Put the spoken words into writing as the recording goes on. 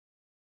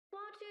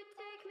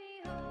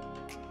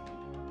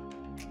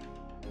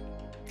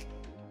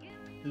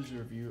This is a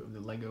review of the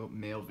LEGO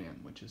mail van,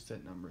 which is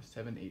set number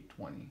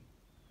 7820.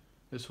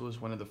 This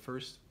was one of the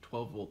first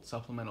 12-volt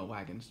supplemental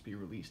wagons to be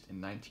released in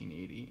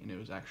 1980, and it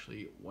was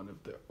actually one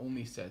of the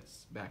only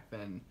sets back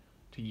then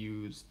to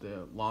use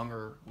the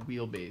longer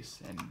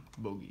wheelbase and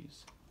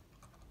bogies.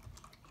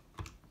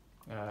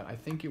 I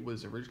think it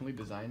was originally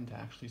designed to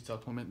actually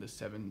supplement the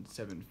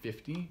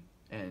 7750,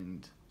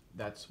 and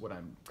that's what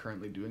I'm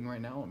currently doing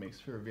right now. It makes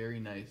for a very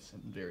nice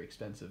and very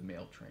expensive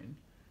mail train.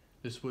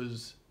 This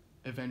was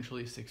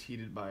eventually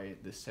succeeded by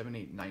the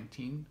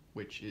 7819,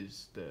 which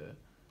is the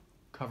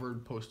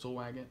covered postal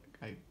wagon,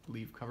 I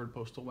believe covered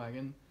postal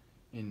wagon,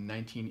 in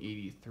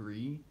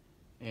 1983,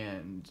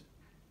 and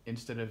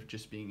instead of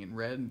just being in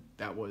red,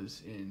 that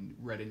was in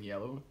red and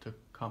yellow to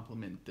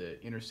complement the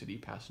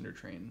intercity passenger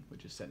train,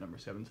 which is set number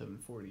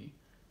 7740,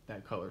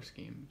 that color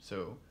scheme.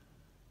 So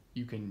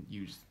you can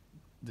use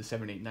the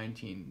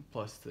 7819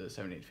 plus the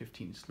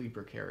 7815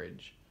 sleeper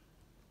carriage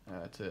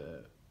to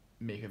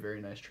make a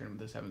very nice train with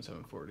the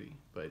 7740,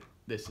 but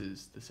this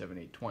is the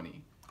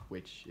 7820,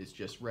 which is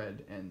just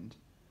red and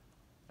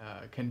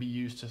can be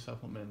used to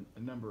supplement a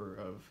number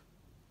of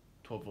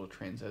 12-volt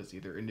trains as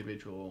either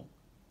individual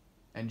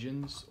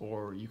engines,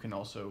 or you can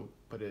also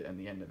put it at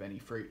the end of any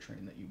freight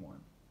train that you want.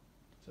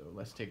 So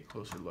let's take a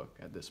closer look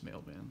at this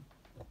mail van.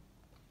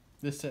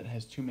 This set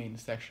has two main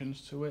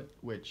sections to it,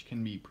 which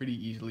can be pretty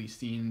easily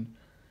seen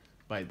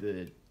by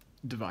the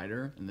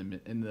divider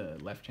in the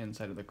left-hand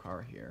side of the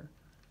car here.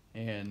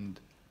 And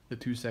the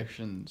two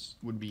sections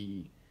would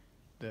be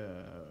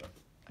the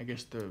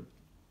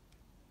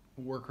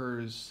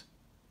workers'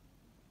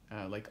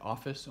 like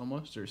office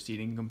almost, or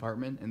seating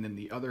compartment, and then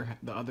the other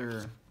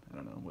I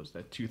don't know, was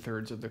that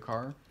 2/3 of the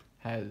car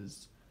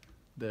has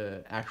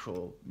the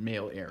actual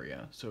mail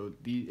area. So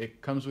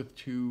it comes with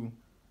two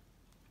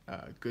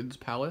goods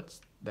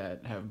pallets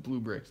that have blue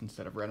bricks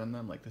instead of red on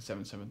them, like the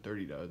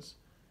 7730 does.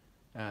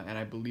 And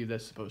I believe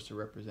that's supposed to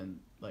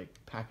represent like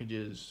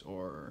packages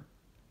or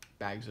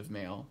bags of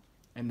mail.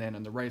 And then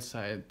on the right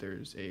side,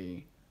 there's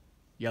a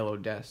yellow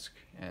desk,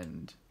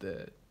 and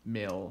the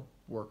mail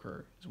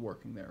worker is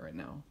working there right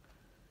now.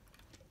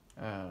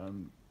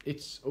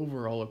 It's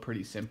overall a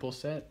pretty simple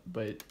set,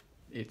 but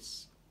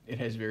it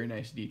has very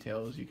nice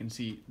details. You can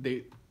see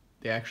they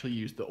actually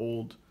used the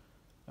old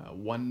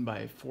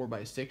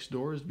 1x4x6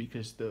 doors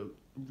because the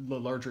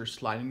larger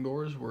sliding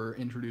doors were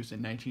introduced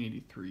in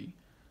 1983.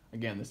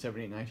 Again, the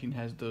 7819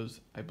 has those.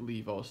 I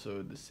believe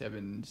also the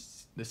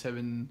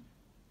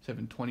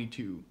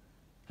 722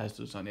 has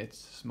those on its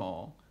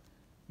small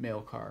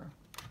mail car.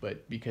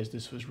 But because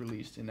this was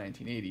released in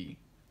 1980,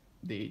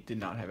 they did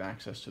not have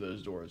access to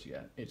those doors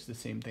yet. It's the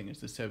same thing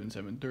as the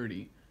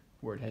 7730,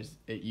 where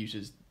it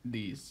uses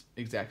these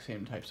exact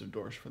same types of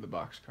doors for the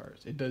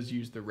boxcars. It does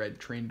use the red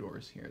train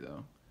doors here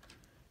though.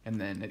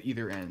 And then at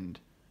either end,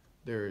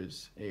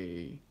 there's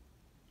a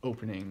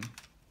opening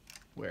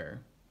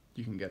where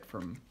you can get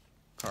from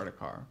car to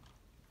car.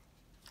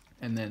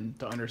 And then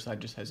the underside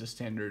just has a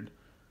standard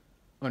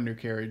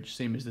undercarriage,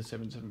 same as the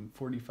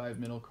 7745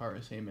 middle car,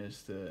 same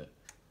as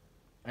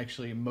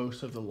actually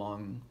most of the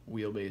long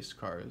wheelbase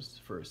cars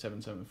for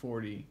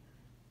 7740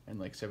 and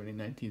like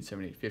 7819,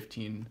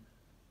 7815,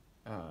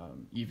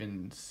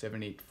 even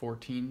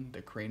 7814,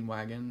 the crane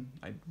wagon,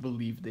 I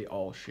believe they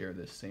all share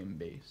this same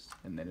base.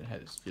 And then it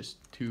has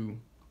just two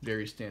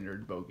very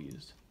standard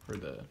bogies for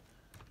the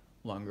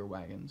longer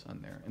wagons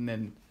on there. And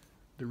then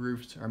the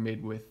roofs are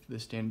made with the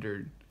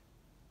standard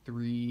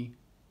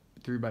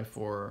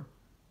 3x4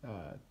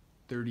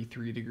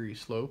 33-degree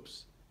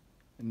slopes,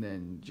 and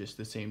then just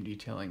the same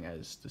detailing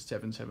as the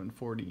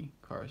 7740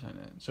 cars on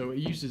it. So it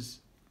uses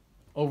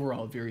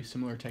overall very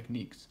similar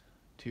techniques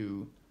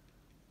to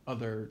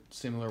other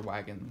similar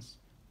wagons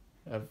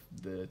of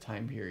the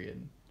time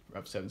period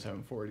of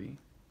 7740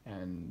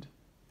 and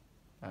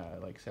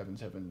like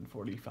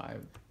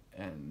 7745,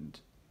 and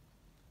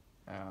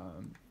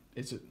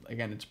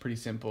it's pretty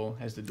simple.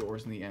 Has the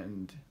doors in the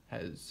end,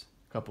 has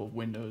a couple of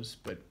windows,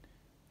 but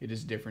it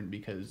is different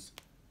because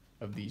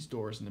of these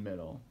doors in the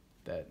middle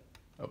that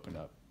open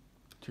up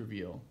to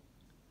reveal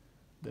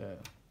the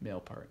mail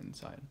part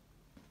inside.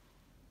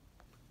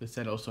 The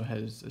set also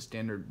has a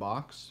standard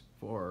box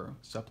for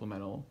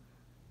supplemental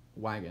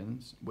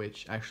wagons,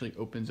 which actually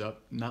opens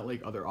up, not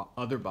like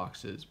other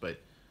boxes, but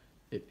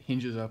it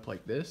hinges up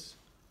like this,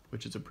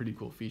 which is a pretty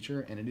cool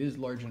feature, and it is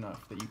large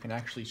enough that you can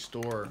actually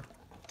store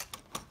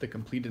the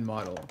completed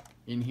model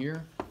in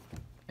here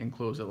and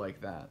close it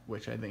like that,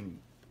 which I think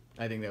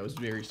that was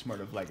very smart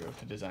of LEGO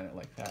to design it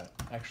like that.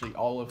 Actually,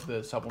 all of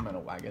the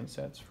supplemental wagon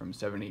sets from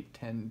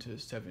 7810 to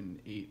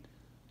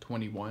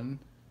 7821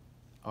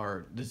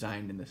 are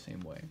designed in the same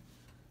way.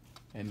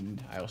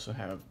 And I also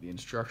have the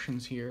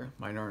instructions here.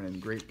 Mine aren't in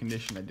great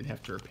condition. I did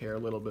have to repair a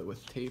little bit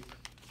with tape,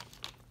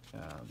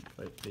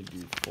 but they do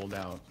fold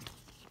out.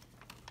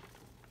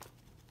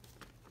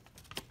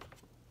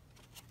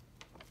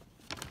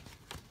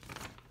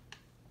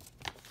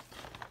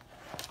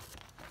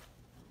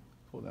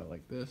 Fold out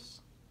like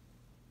this.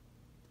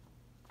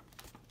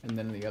 And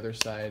then on the other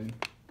side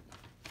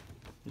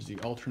is the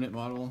alternate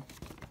model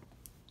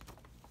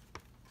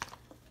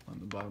on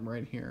the bottom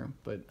right here,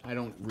 but I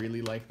don't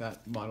really like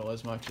that model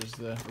as much as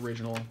the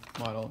original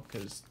model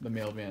because the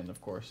mail van, of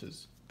course,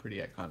 is pretty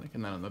iconic.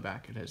 And then on the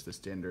back it has the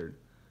standard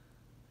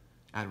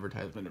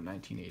advertisement of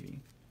 1980.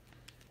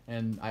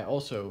 And I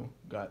also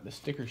got the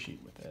sticker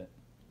sheet with it.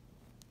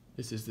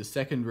 This is the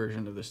second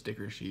version of the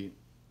sticker sheet,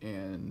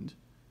 and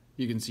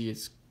you can see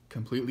it's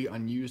completely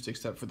unused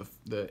except for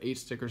the 8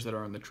 stickers that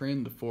are on the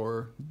train, the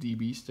 4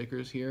 DB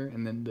stickers here,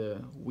 and then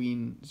the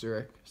Wien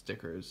Zurich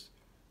stickers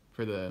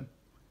for the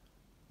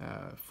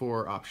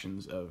 4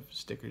 options of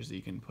stickers that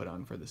you can put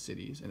on for the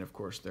cities. And of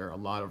course there are a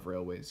lot of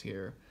railways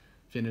here.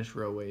 Finnish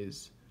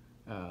railways,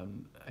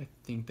 I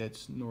think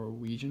that's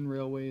Norwegian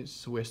railways,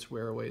 Swiss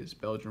railways,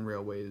 Belgian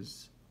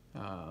railways,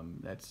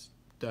 that's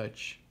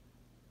Dutch,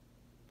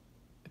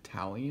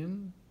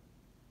 Italian,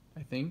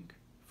 I think,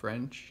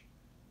 French,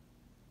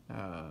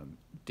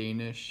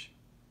 Danish,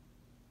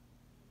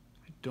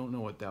 I don't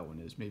know what that one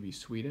is, maybe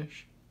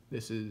Swedish.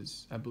 This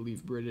is, I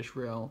believe, British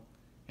Rail,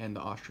 and the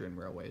Austrian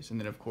railways. And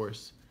then of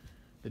course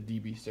the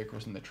DB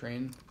stickers in the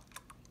train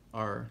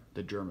are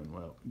the German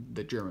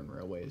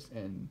railways,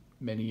 and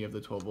many of the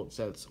 12-volt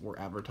sets were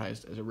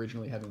advertised as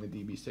originally having the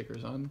DB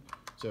stickers on.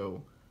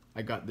 So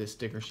I got this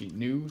sticker sheet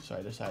new, so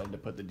I decided to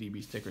put the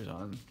DB stickers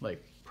on,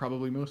 like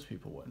probably most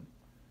people would.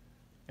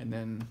 And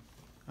then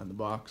on the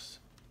box,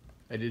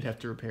 I did have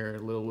to repair a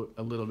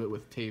little bit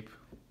with tape,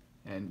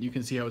 and you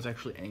can see how it's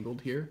actually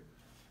angled here,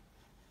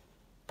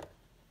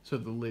 so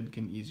the lid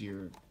can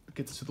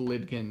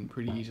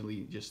pretty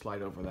easily just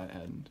slide over that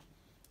end.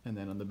 And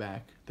then on the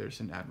back, there's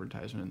some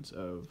advertisements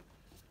of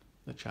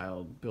the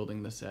child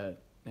building the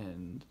set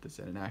and the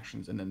set in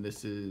actions. And then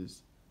this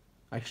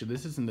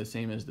isn't the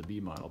same as the B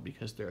model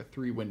because there are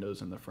 3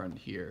 windows in the front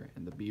here,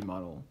 and the B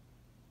model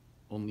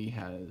only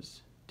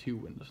has 2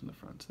 windows in the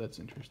front, so that's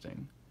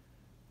interesting.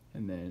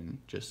 And then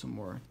just some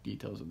more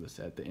details of the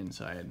set, the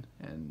inside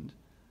and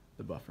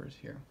the buffers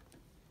here.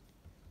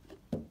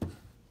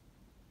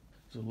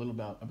 So a little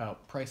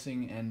about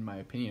pricing and my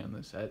opinion on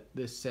this set.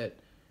 This set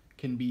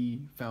can be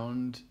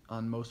found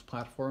on most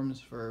platforms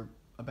for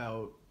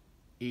about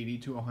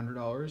 $80 to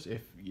 $100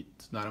 if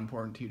it's not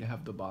important to you to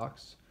have the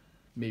box.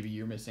 Maybe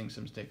you're missing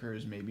some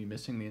stickers, maybe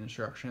missing the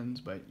instructions,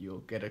 but you'll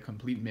get a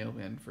complete mail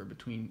van for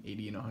between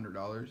 $80 and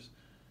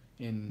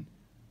 $100.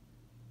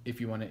 If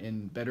you want it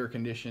in better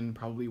condition,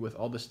 probably with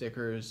all the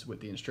stickers,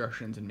 with the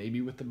instructions, and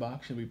maybe with the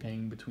box, you'll be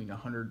paying between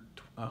 $100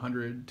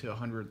 to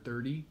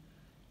 $130.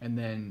 And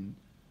then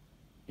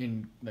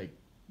in like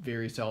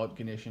very solid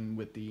condition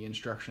with the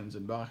instructions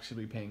and box, you'll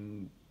be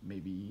paying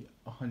maybe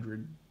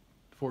 $140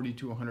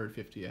 to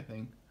 $150, I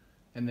think.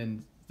 And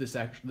then this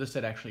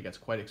set actually gets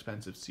quite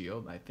expensive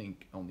sealed. I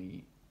think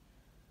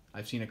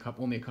I've seen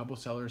only a couple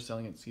sellers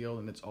selling it sealed,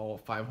 and it's all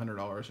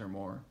 $500 or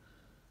more.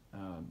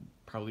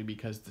 Probably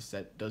because the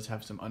set does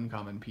have some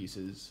uncommon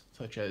pieces,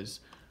 such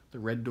as the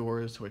red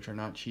doors, which are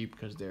not cheap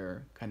because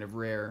they're kind of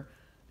rare.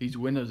 These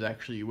windows,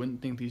 actually, you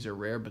wouldn't think these are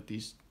rare, but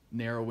these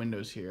narrow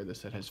windows here, the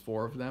set has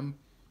 4 of them,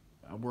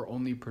 were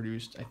only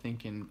produced, I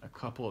think, in a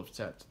couple of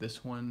sets.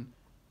 This one,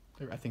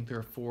 I think there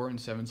are 4 in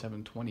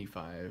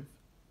 7725,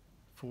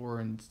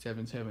 4 in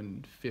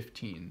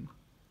 7715,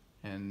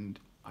 and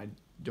I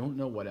don't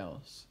know what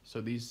else. So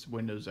these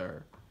windows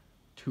are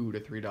 $2 to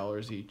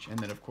 $3 each, and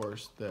then of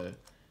course the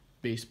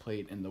base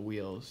plate and the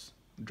wheels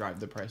drive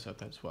the price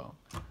up as well.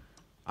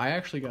 I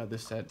actually got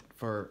this set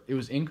it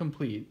was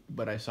incomplete,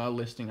 but I saw a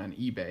listing on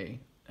eBay,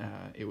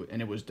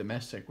 and it was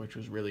domestic, which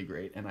was really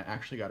great, and I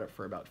actually got it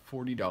for about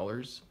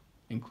 $40,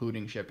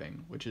 including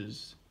shipping, which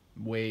is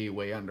way,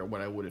 way under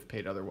what I would have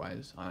paid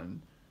otherwise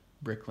on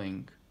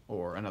Bricklink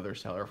or another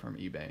seller from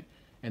eBay.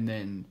 And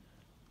then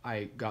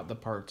I got the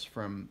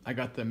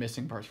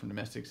missing parts from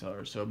domestic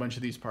sellers, so a bunch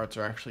of these parts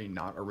are actually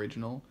not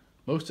original.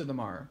 Most of them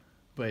are,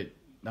 but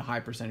the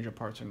high percentage of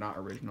parts are not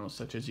original,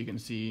 such as you can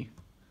see.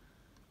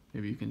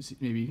 Maybe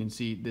you can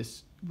see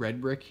this red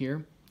brick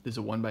here. This is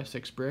a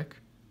 1x6 brick.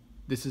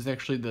 This is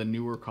actually the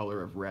newer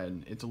color of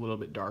red. It's a little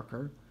bit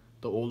darker.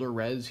 The older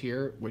reds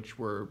here, which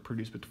were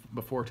produced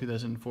before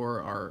 2004,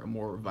 are a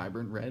more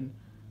vibrant red.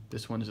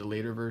 This one is a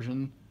later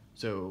version,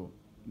 so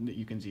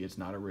you can see it's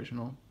not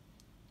original.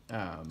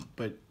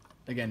 But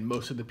again,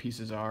 most of the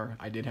pieces are.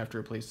 I did have to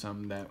replace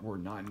some that were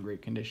not in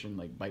great condition,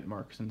 like bite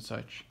marks and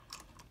such.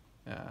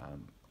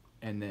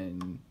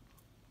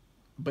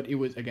 But it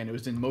was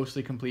in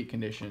mostly complete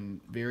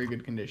condition, very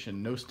good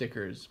condition, no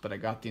stickers, but I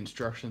got the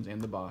instructions and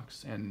the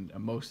box and a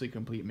mostly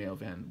complete mail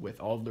van with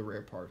all of the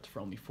rare parts for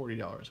only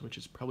 $40, which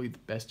is probably the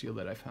best deal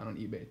that I found on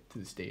eBay to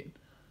this date.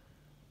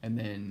 And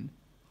then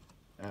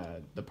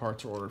the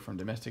parts were ordered from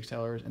domestic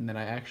sellers, and then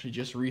I actually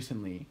just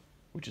recently,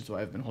 which is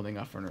why I've been holding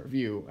off on a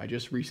review, I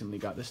just recently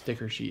got the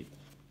sticker sheet.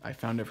 I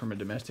found it from a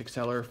domestic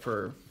seller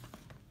for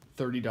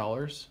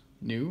 $30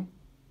 new,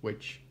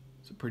 which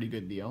is a pretty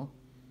good deal.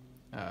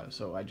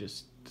 So I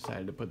just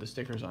decided to put the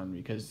stickers on,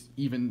 because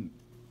even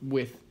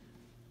with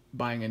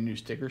buying a new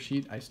sticker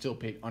sheet, I still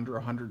paid under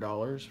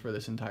 $100 for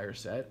this entire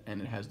set,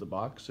 and it has the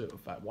box. So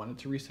if I wanted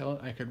to resell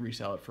it, I could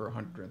resell it for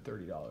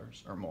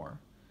 $130 or more.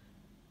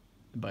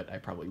 But I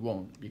probably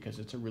won't, because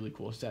it's a really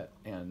cool set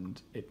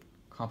and it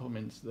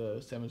complements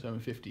the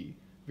 7750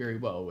 very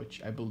well,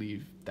 which I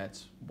believe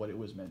that's what it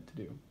was meant to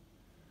do.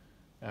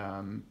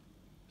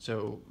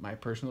 So my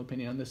personal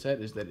opinion on this set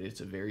is that it's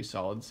a very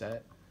solid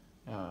set.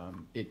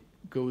 It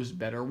goes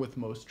better with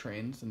most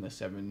trains than the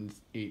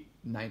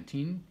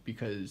 7819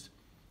 because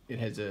it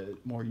has a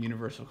more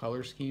universal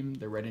color scheme.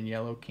 The red and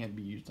yellow can't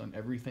be used on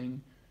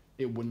everything.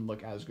 It wouldn't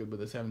look as good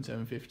with a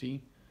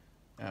 7750.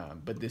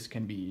 But this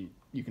can be,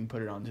 you can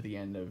put it onto the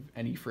end of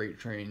any freight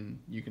train.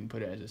 You can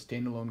put it as a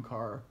standalone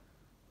car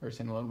or a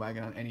standalone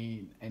wagon on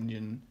any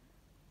engine,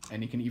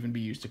 and it can even be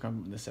used to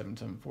complement the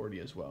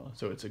 7740 as well.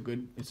 So it's a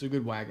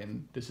good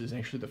wagon. This is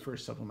actually the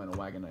first supplemental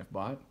wagon I've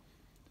bought.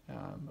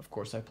 Of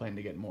course, I plan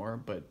to get more,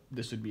 but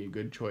this would be a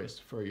good choice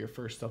for your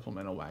first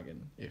supplemental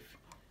wagon if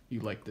you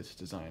like this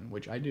design,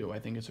 which I do. I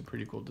think it's a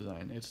pretty cool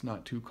design. It's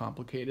not too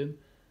complicated.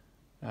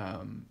 I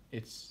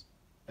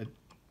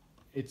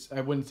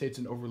wouldn't say it's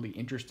an overly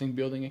interesting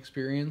building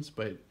experience,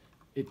 but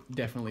it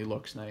definitely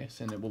looks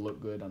nice, and it will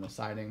look good on a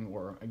siding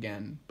or,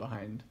 again,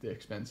 behind the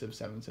expensive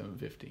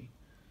 7750.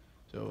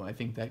 So I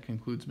think that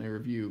concludes my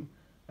review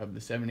of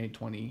the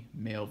 7820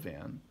 mail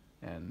van,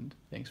 and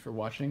thanks for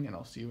watching, and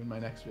I'll see you in my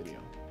next video.